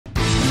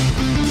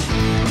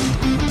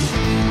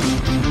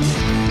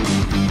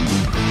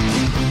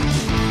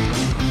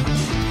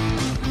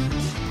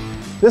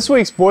This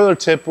week's boiler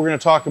tip, we're going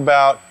to talk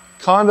about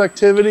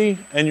conductivity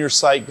and your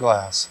sight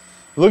glass.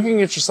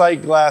 Looking at your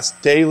sight glass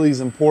daily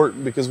is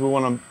important because we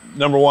want to,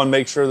 number one,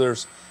 make sure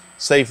there's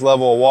safe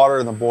level of water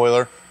in the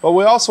boiler, but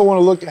we also want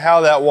to look at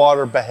how that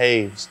water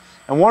behaves.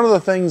 And one of the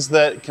things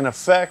that can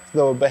affect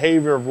the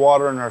behavior of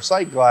water in our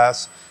sight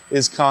glass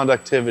is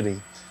conductivity.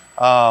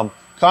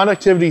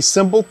 Conductivity is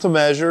simple to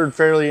measure and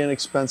fairly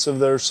inexpensive.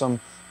 There's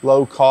some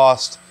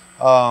low-cost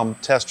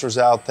testers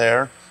out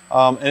there.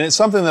 And it's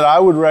something that I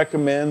would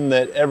recommend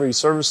that every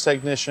service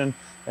technician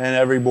and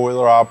every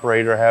boiler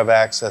operator have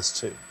access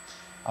to.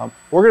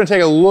 We're going to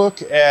take a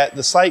look at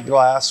the sight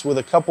glass with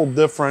a couple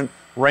different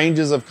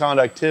ranges of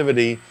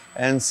conductivity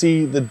and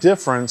see the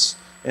difference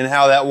in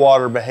how that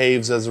water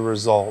behaves as a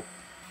result.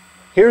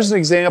 Here's an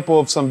example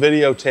of some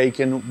video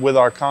taken with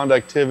our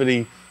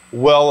conductivity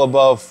well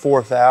above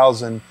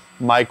 4,000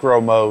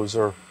 micromos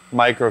or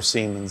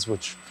microsiemens,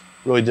 which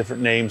really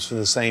different names for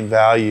the same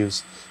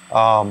values.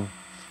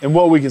 And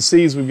what we can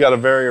see is we've got a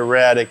very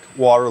erratic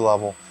water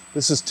level.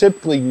 This is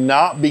typically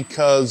not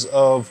because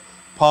of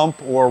pump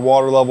or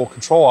water level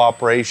control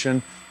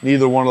operation.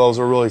 Neither one of those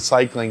are really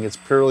cycling. It's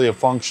purely a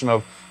function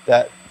of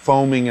that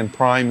foaming and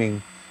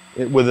priming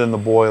within the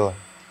boiler.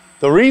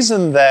 The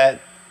reason that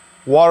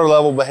water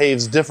level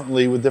behaves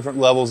differently with different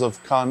levels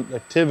of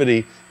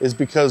conductivity is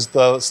because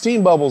the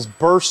steam bubbles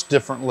burst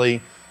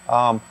differently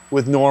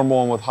with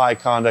normal and with high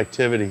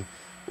conductivity.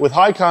 With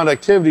high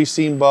conductivity,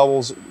 steam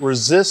bubbles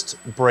resist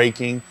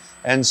breaking,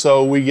 and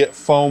so we get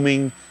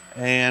foaming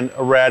and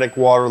erratic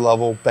water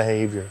level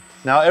behavior.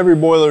 Now, every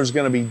boiler is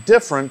going to be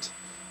different,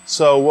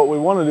 so what we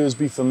want to do is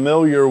be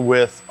familiar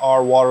with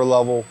our water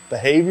level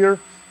behavior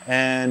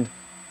and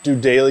do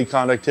daily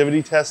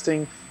conductivity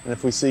testing. And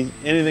if we see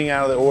anything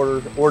out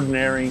of the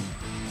ordinary,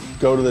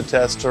 go to the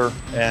tester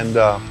and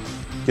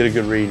get a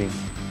good reading.